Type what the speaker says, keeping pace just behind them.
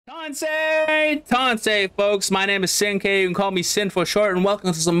Tansei, folks. My name is Sinke. You can call me Sin for short, and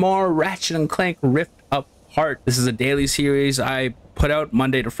welcome to some more Ratchet and Clank Rift Apart. This is a daily series I put out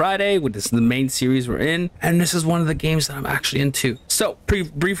Monday to Friday. This is the main series we're in, and this is one of the games that I'm actually into. So,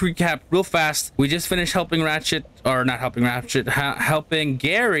 brief recap, real fast. We just finished helping Ratchet, or not helping Ratchet, helping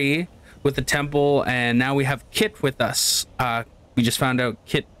Gary with the temple, and now we have Kit with us. We just found out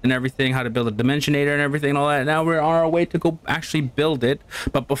Kit and everything, how to build a dimensionator and everything and all that. Now we're on our way to go actually build it.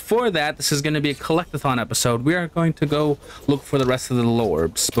 But before that, this is going to be a collectathon episode. We are going to go look for the rest of the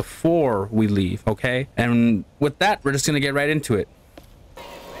Lorbs before we leave, okay? And with that, we're just going to get right into it.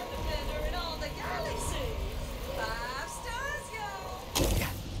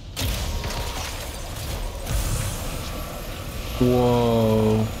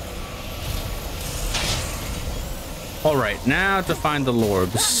 Whoa. All right, now to find the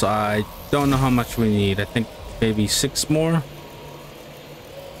Lorbs. I don't know how much we need. I think maybe 6 more.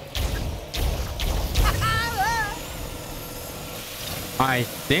 I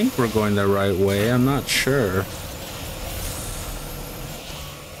think we're going the right way. I'm not sure.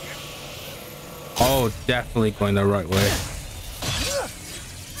 Oh, definitely going the right way.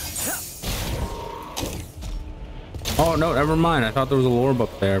 Oh, no, never mind. I thought there was a Lorb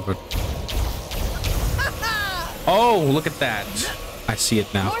up there, but... Oh, look at that. I see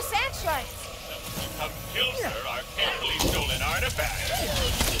it now. More sand sharks.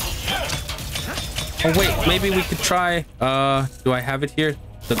 Oh, wait, maybe we could try... do I have it here?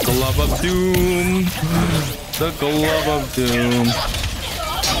 The Glove of Doom. The Glove of Doom.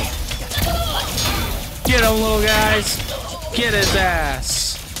 Get him, little guys. Get his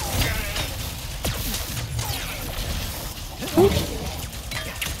ass. Whoop.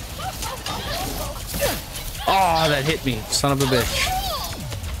 Oh, that hit me, son of a bitch.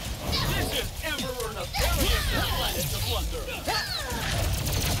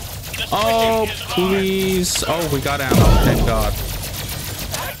 Oh, please. Oh, we got ammo, thank God.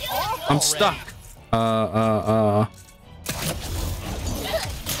 I'm stuck.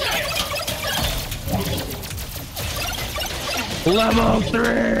 Level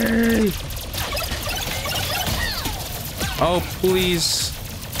 3. Oh, please.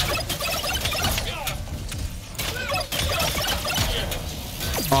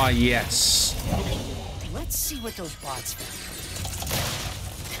 Oh, yes. Let's see what those bots found.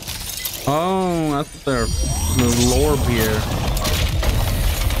 Oh, that's their Lorb here.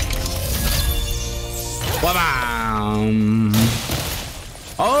 Wabam!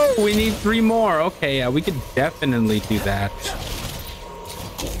 Oh, we need 3 more. Okay, yeah, we could definitely do that.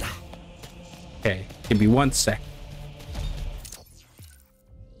 Okay, give me 1 sec.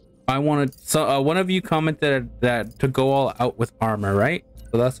 I wanted... So, one of you commented that to go all out with armor, right?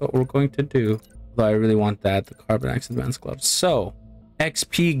 So that's what we're going to do. Though I really want that, the Carbon Axe Advanced Gloves. So,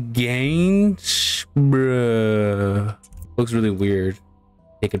 XP gained. Bruh. Looks really weird.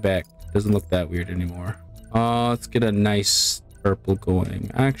 Take it back. Doesn't look that weird anymore. Let's get a nice purple going.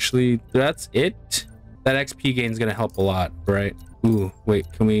 Actually, that's it. That XP gain is gonna help a lot, right? Ooh,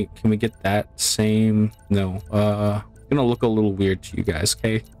 wait, can we get that same? No. Gonna look a little weird to you guys,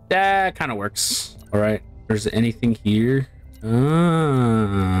 okay? That kind of works. All right. There's anything here?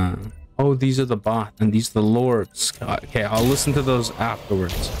 Oh, these are the bots and these are the Lords. Okay, I'll listen to those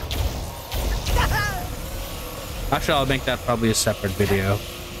afterwards. Actually, I'll make that probably a separate video.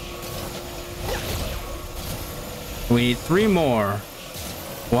 We need 3 more.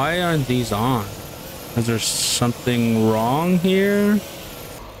 Why aren't these on? Is there something wrong here?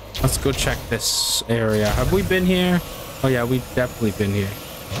 Let's go check this area. Have we been here? Oh yeah, we've definitely been here.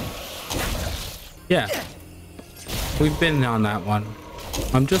 Yeah. We've been on that one.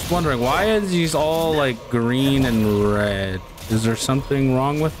 I'm just wondering, why is these all like green and red? Is there something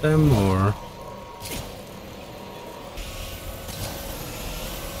wrong with them, or?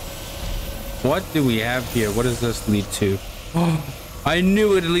 What do we have here? What does this lead to? Oh, I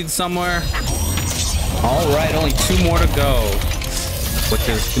knew it'd lead somewhere. All right, only 2 more to go, which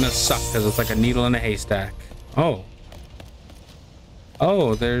is gonna suck because it's like a needle in a haystack. Oh.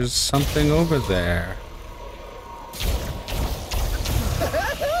 Oh, there's something over there.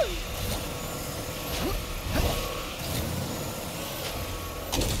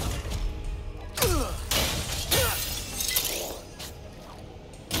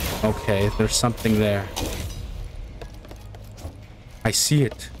 Okay, there's something there. I see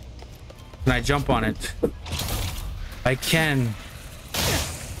it. Can I jump on it? I can.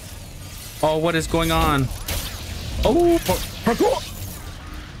 Oh, what is going on? Oh, parkour!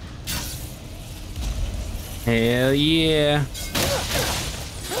 Hell yeah.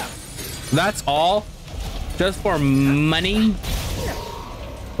 That's all? Just for money?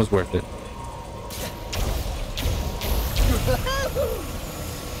 Was worth it.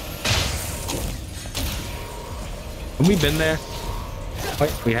 Have we been there?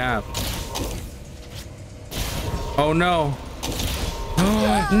 Wait, we have. Oh no.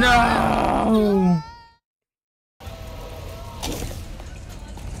 No!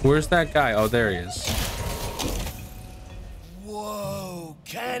 Where's that guy? Oh, there he is. Whoa,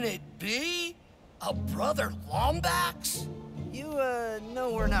 can it be? A brother Lombax? You,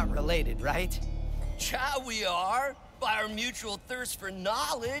 know we're not related, right? Yeah, we are. By our mutual thirst for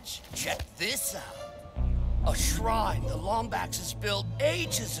knowledge. Check this out. A shrine the Lombaxes built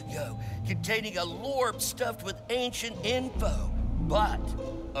ages ago, containing a lorb stuffed with ancient info. But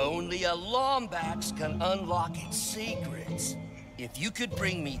only a Lombax can unlock its secrets. If you could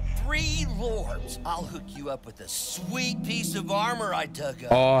bring me 3 lorbs, I'll hook you up with a sweet piece of armor I dug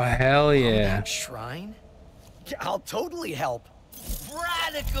up. Oh, hell yeah. Lombax shrine? I'll totally help.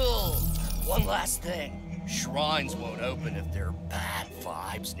 Radical! One last thing. Shrines won't open if there are bad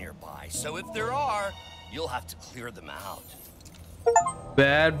vibes nearby. So if there are, you'll have to clear them out.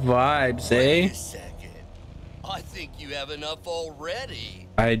 Bad vibes, eh? Wait a second. I think you have enough already.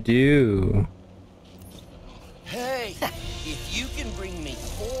 I do. Hey, if you can bring me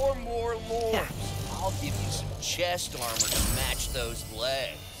 4 more lords, I'll give you some chest armor to match those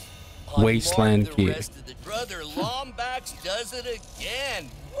legs. Wasteland the key. rest of the brother Lombax does it again.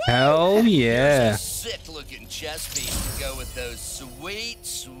 Hell yeah. Here's a sick-looking chest piece to go with those sweet,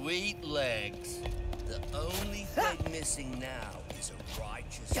 sweet legs. The only thing missing now is a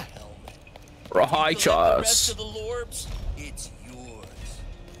righteous helmet. Righteous. The rest of the lorbs, it's yours.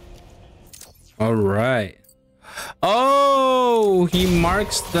 All right. Oh, he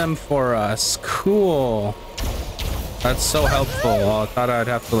marks them for us. Cool. That's so helpful. Oh, I thought I'd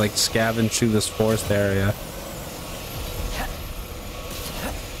have to like scavenge through this forest area.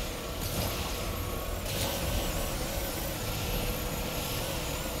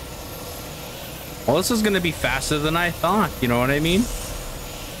 Well, this is gonna be faster than I thought. You know what I mean?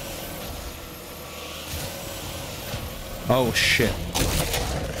 Oh shit.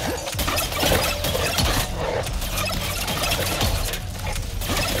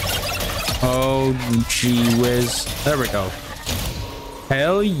 Oh gee whiz. There we go.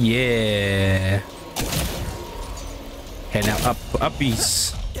 Hell yeah. Okay, now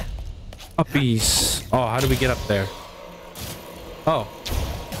uppies. Uppies. Oh, how do we get up there? Oh.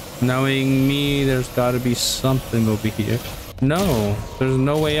 Knowing me, there's gotta be something over here. No, there's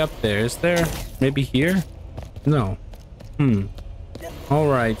no way up there. Is there? Maybe here? No. All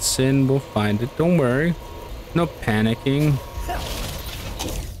right, Sin, we'll find it. Don't worry. No panicking.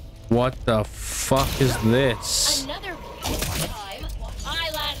 What the fuck is this? Another time,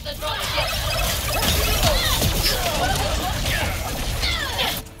 I land the dropship.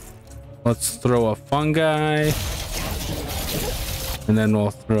 Let's throw a fungi. And then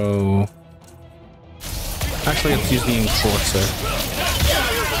we'll throw... Actually, let's use the enforcer.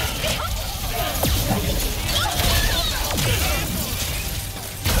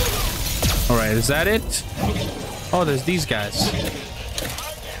 All right, is that it? Oh, there's these guys.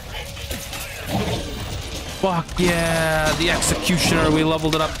 Fuck yeah, the executioner. We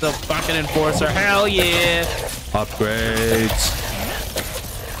leveled it up, the fucking enforcer. Hell yeah. Upgrades.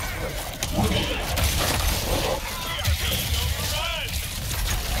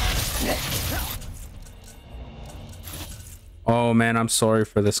 Oh man, I'm sorry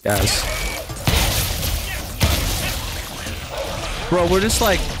for this, guys. Bro, we're just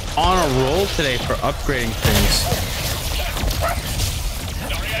like on a roll today for upgrading things.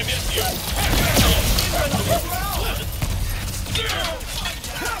 Sorry I missed you.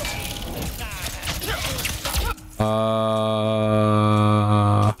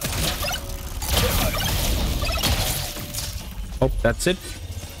 Oh, that's it.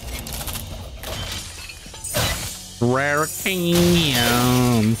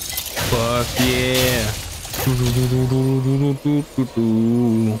 Raritanium. Fuck yeah.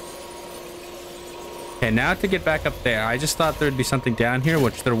 Okay, now to get back up there. I just thought there'd be something down here,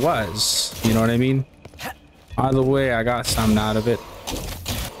 which there was. You know what I mean? Either way, I got something out of it.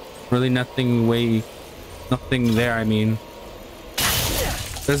 Really nothing there, I mean.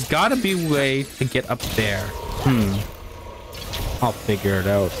 There's gotta be a way to get up there. I'll figure it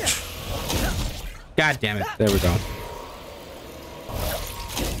out. God damn it. There we go.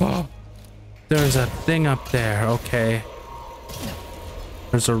 Oh, there's a thing up there. Okay.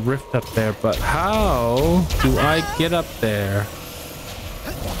 There's a rift up there, but how do I get up there?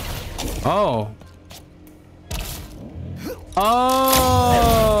 Oh.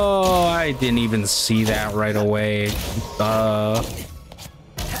 Oh, I didn't even see that right away.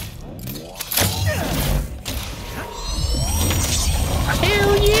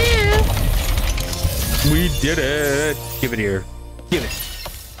 did it. Give it here. Give it.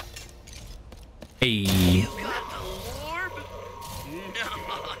 Hey. You got the orb?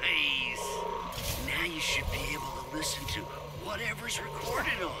 Nice. Now you should be able to listen to whatever's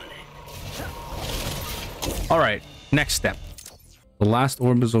recorded on it. All right, next step. The last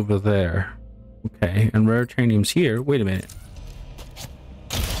orb is over there. Okay, and rare titanium's here. Wait a minute.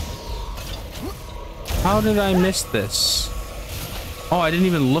 How did I miss this? Oh, I didn't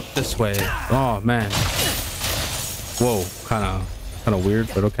even look this way. Oh man. Whoa, kind of weird,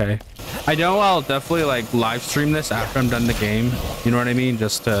 but okay. I know I'll definitely like live stream this after I'm done the game. You know what I mean?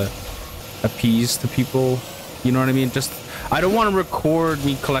 Just to appease the people. You know what I mean? Just I don't want to record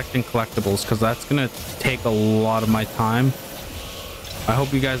me collecting collectibles because that's gonna take a lot of my time. I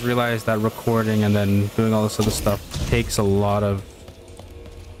hope you guys realize that recording and then doing all this other stuff takes a lot of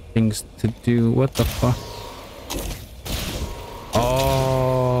things to do. What the fuck?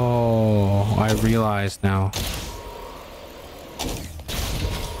 Oh, I realize now.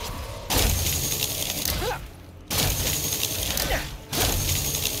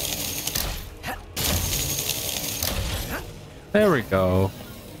 There we go.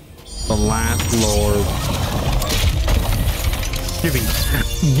 The last lord. Give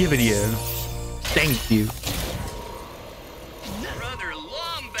it here. Thank you. Brother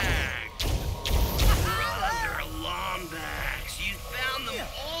Lombax! Brother Lombax! You found them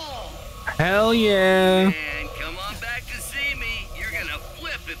all! Hell yeah. Man, come on back to see me. You're gonna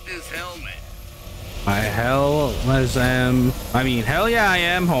flip at this helmet. Hell yeah I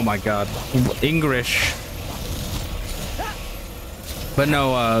am. Oh my god. English. But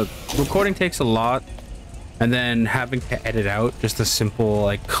no, recording takes a lot. And then having to edit out just a simple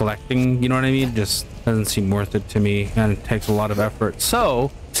like collecting, you know what I mean? Just doesn't seem worth it to me, and it takes a lot of effort.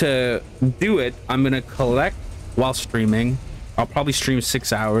 So to do it, I'm gonna collect while streaming. I'll probably stream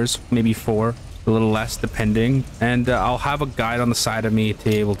 6 hours, maybe 4, a little less depending. And I'll have a guide on the side of me to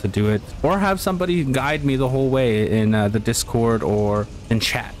be able to do it, or have somebody guide me the whole way in the Discord or in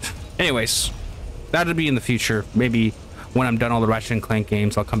chat. Anyways, that'll be in the future. Maybe when I'm done all the Ratchet and Clank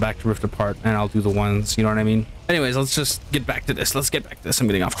games, I'll come back to Rift Apart and I'll do the ones, you know what I mean? Anyways, let's just get back to this. Let's get back to this. I'm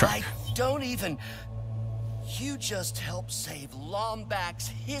getting off track. Don't even... You just helped save Lombax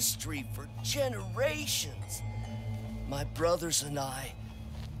history for generations. My brothers and I,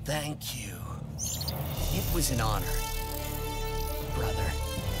 thank you. It was an honor, brother.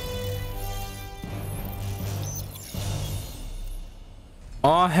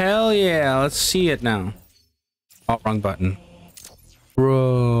 Oh, hell yeah. Let's see it now. Oh, wrong button.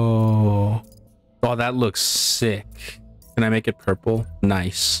 Bro. Oh, that looks sick. Can I make it purple?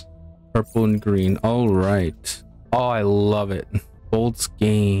 Nice. Purple and green. All right. Oh, I love it. Bolts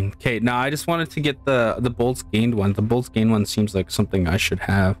gained. Okay, now I just wanted to get the bolts gained one. The bolts gained one seems like something I should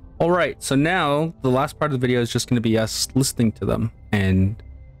have. All right, so now the last part of the video is just going to be us listening to them and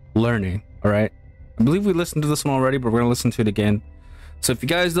learning. All right. I believe we listened to this one already, but we're going to listen to it again. So if you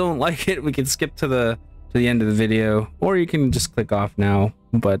guys don't like it, we can skip to the end of the video, or you can just click off now.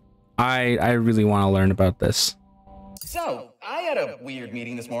 But I really want to learn about this. So I had a weird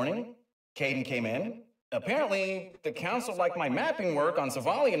meeting this morning. Caden came in. Apparently the council liked my mapping work on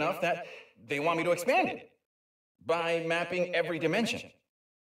Savali enough that they want me to expand it by mapping every dimension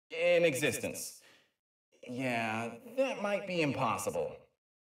in existence. Yeah, that might be impossible.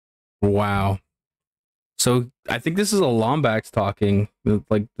 Wow. So I think this is a Lombax talking.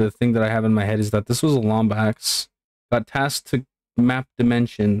 Like the thing that I have in my head is that this was a Lombax. Got tasked to map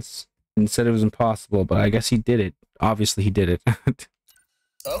dimensions and said it was impossible, but I guess he did it. Obviously he did it.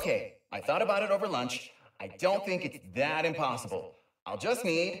 Okay, I thought about it over lunch. I don't think it's that impossible. I'll just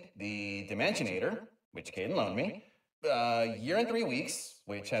need the Dimensionator, which Caden loaned me, a year and 3 weeks,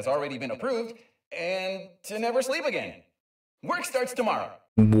 which has already been approved, and to never sleep again. Work starts tomorrow.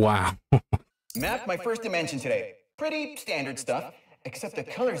 Wow. Mapped my first dimension today. Pretty standard stuff, except the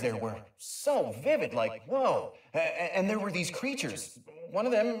colors there were so vivid, like, whoa. And there were these creatures. One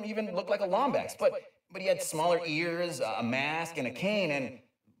of them even looked like a Lombax, but he had smaller ears, a mask, and a cane, and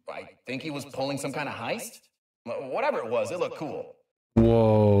I think he was pulling some kind of heist. Whatever it was, it looked cool.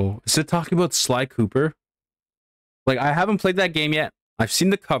 Whoa. Is it talking about Sly Cooper? Like, I haven't played that game yet. I've seen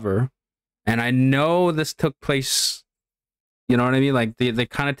the cover, and I know this took place... You know what I mean? Like they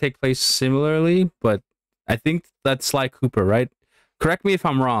kind of take place similarly, but I think that's Sly Cooper, right? Correct me if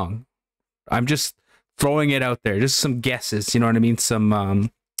I'm wrong. I'm just throwing it out there. Just some guesses, you know what I mean?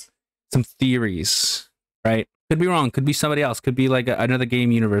 Some theories, right? Could be wrong. Could be somebody else. Could be like another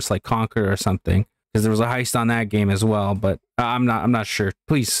game universe, like Conquer or something, because there was a heist on that game as well. But I'm not sure.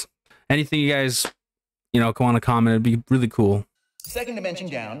 Please, anything you guys, come on a comment. It'd be really cool. Second dimension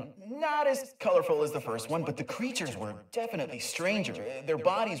down, not as colorful as the first one, but the creatures were definitely stranger. Their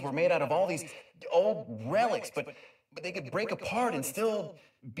bodies were made out of all these old relics, but they could break apart and still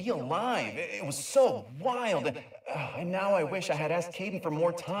be alive. It was so wild. And now I wish I had asked Caden for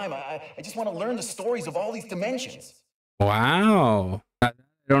more time. I just want to learn the stories of all these dimensions. Wow.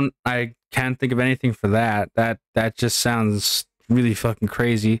 I can't think of anything for that. That just sounds really fucking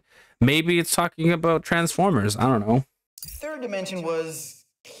crazy. Maybe it's talking about Transformers. I don't know. Third dimension was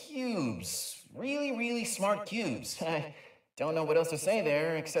cubes. Really, really smart cubes. I don't know what else to say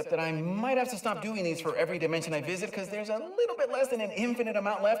there, except that I might have to stop doing these for every dimension I visit because there's a little bit less than an infinite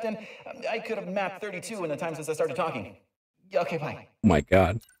amount left, and I could have mapped 32 in the time since I started talking. Okay, bye. Oh my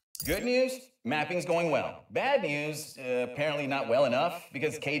God. Good news, mapping's going well. Bad news, apparently not well enough,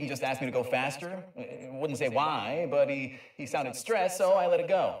 because Caden just asked me to go faster. Wouldn't say why, but he sounded stressed, so I let it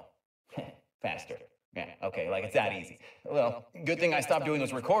go. Faster. Yeah, okay, like it's that easy. Well, good thing I stopped doing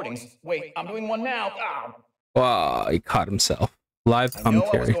those recordings. Wait, I'm doing one now. Ah. Wow, he caught himself. Live commentary.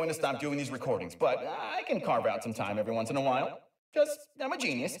 I know I was going to stop doing these recordings, but I can carve out some time every once in a while. Because I'm a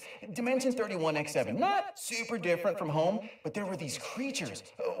genius. Dimension 31x7, not super different from home, but there were these creatures.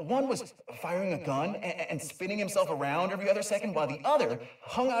 One was firing a gun and spinning himself around every other second, while the other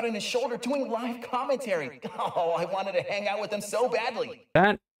hung out on his shoulder doing live commentary. Oh, I wanted to hang out with them so badly.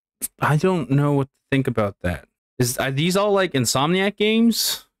 I don't know what to think about that. Are these all like Insomniac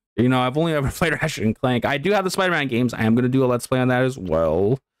games? You know, I've only ever played Ratchet and Clank. I do have the Spider-Man games. I am going to do a Let's Play on that as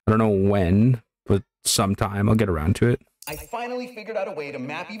well. I don't know when, but sometime I'll get around to it. I finally figured out a way to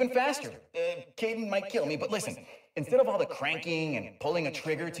map even faster. Caden might kill me, but listen. Instead of all the cranking and pulling a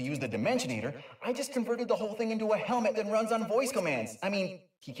trigger to use the Dimensionator, I just converted the whole thing into a helmet that runs on voice commands. I mean,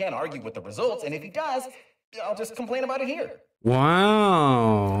 he can't argue with the results, and if he does, I'll just complain about it here.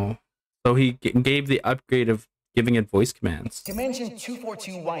 Wow. So he gave the upgrade of giving it voice commands. Dimension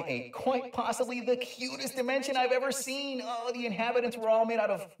 242Y8, quite possibly the cutest dimension I've ever seen. Oh, the inhabitants were all made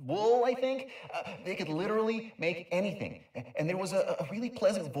out of wool, I think. They could literally make anything. And there was a really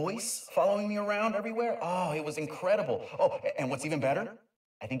pleasant voice following me around everywhere. Oh, it was incredible. Oh, and what's even better?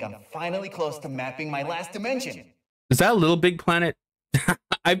 I think I'm finally close to mapping my last dimension. Is that Little Big Planet?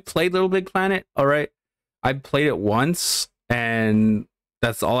 I played Little Big Planet, all right? I played it once, and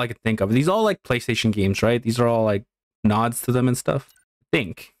that's all I could think of. These are all like PlayStation games, right? These are all like nods to them and stuff. I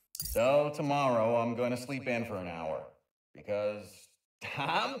think. So tomorrow I'm going to sleep in for an hour because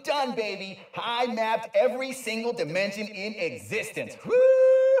I'm done, baby. I mapped every single dimension in existence.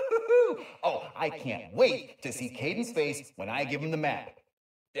 Woo-hoo-hoo! Oh, I can't wait to see Caden's face when I give him the map.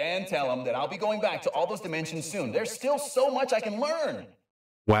 And tell him that I'll be going back to all those dimensions soon. There's still so much I can learn.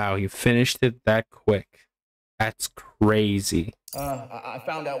 Wow, you finished it that quick. That's crazy. I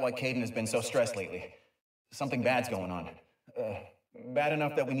found out why Caden has been so stressed lately. Something bad's going on. Bad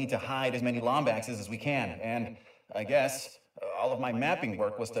enough that we need to hide as many Lombaxes as we can. And I guess all of my mapping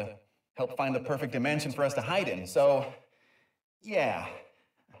work was to help find the perfect dimension for us to hide in. So, yeah.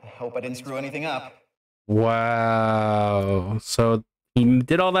 I hope I didn't screw anything up. Wow. So he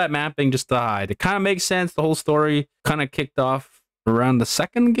did all that mapping just to hide. It kind of makes sense. The whole story kind of kicked off around the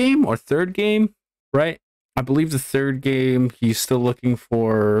second game or third game, right? I believe the third game, he's still looking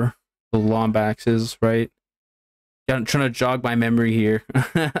for the Lombaxes, right? I'm trying to jog my memory here.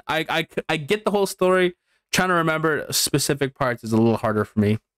 I get the whole story. Trying to remember specific parts is a little harder for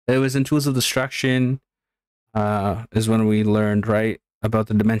me. It was in Tools of Destruction is when we learned, right, about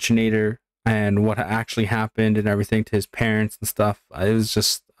the Dimensionator and what actually happened and everything to his parents and stuff. It was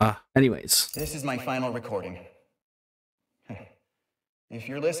just, anyways. This is my final recording. If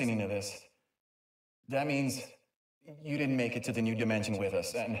you're listening to this, that means you didn't make it to the new dimension with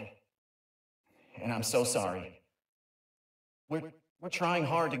us, and I'm so sorry. We're trying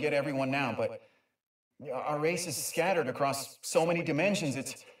hard to get everyone now, but our race is scattered across so many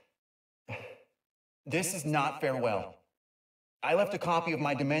dimensions. This is not farewell. I left a copy of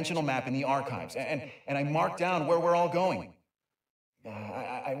my dimensional map in the archives, and I marked down where we're all going.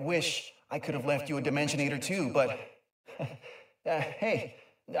 I wish I could have left you a Dimensionator too, but hey,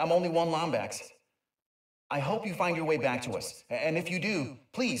 I'm only one Lombax. I hope you find your way back to us. And if you do,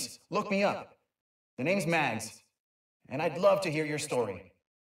 please look me up. The name's Mags, and I'd love to hear your story.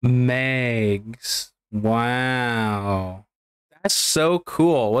 Mags. Wow. That's so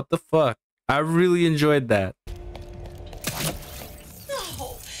cool. What the fuck? I really enjoyed that.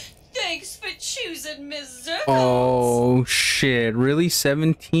 Oh, thanks for choosing Miss Zirkles. Oh, shit. Really?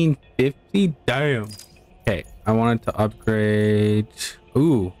 1750? Damn. Okay, I wanted to upgrade.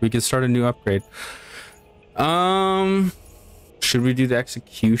 Ooh, we could start a new upgrade. Should we do the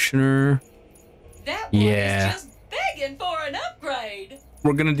Executioner? That one is just begging for an upgrade. afraid.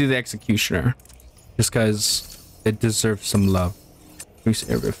 We're gonna do the executioner, just because it deserves some love. Increase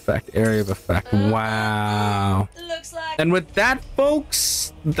area of effect. Wow. Looks like. And with that,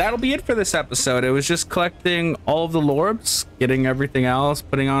 folks, that'll be it for this episode. It was just collecting all of the lorbs, getting everything else,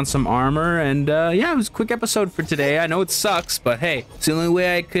 putting on some armor, and yeah, it was a quick episode for today. I know it sucks, but hey, it's the only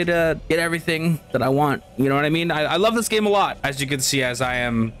way I could get everything that I want. You know what I mean? I love this game a lot, as you can see, as I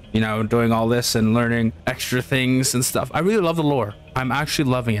am, you know, doing all this and learning extra things and stuff. I really love the lore. I'm actually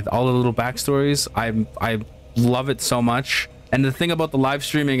loving it. All the little backstories, I love it so much. And the thing about the live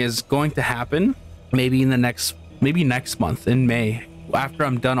streaming is going to happen maybe next month in May, after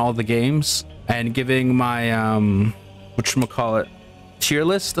I'm done all the games and giving my whatchamacallit, tier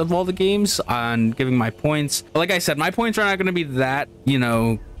list of all the games and giving my points. Like I said, my points are not going to be that, you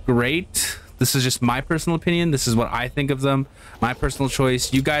know, great. This is just my personal opinion. This is what I think of them, my personal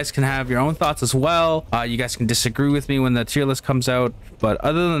choice. You guys can have your own thoughts as well. You guys can disagree with me when the tier list comes out. But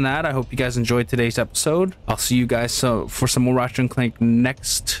other than that, I hope you guys enjoyed today's episode. I'll see you guys for some more Ratchet and Clank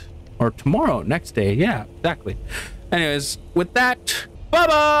next day. Yeah, exactly. Anyways, with that,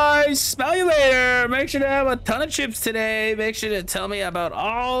 bye-bye. Smell you later. Make sure to have a ton of chips today. Make sure to tell me about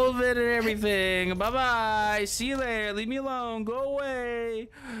all of it and everything. Bye-bye. See you later. Leave me alone. Go away.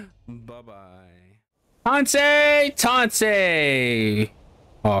 Bye-bye. Tanse!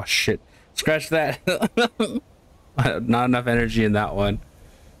 Oh, shit. Scratch that. Not enough energy in that one.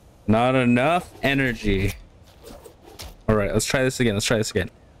 Not enough energy. All right, let's try this again.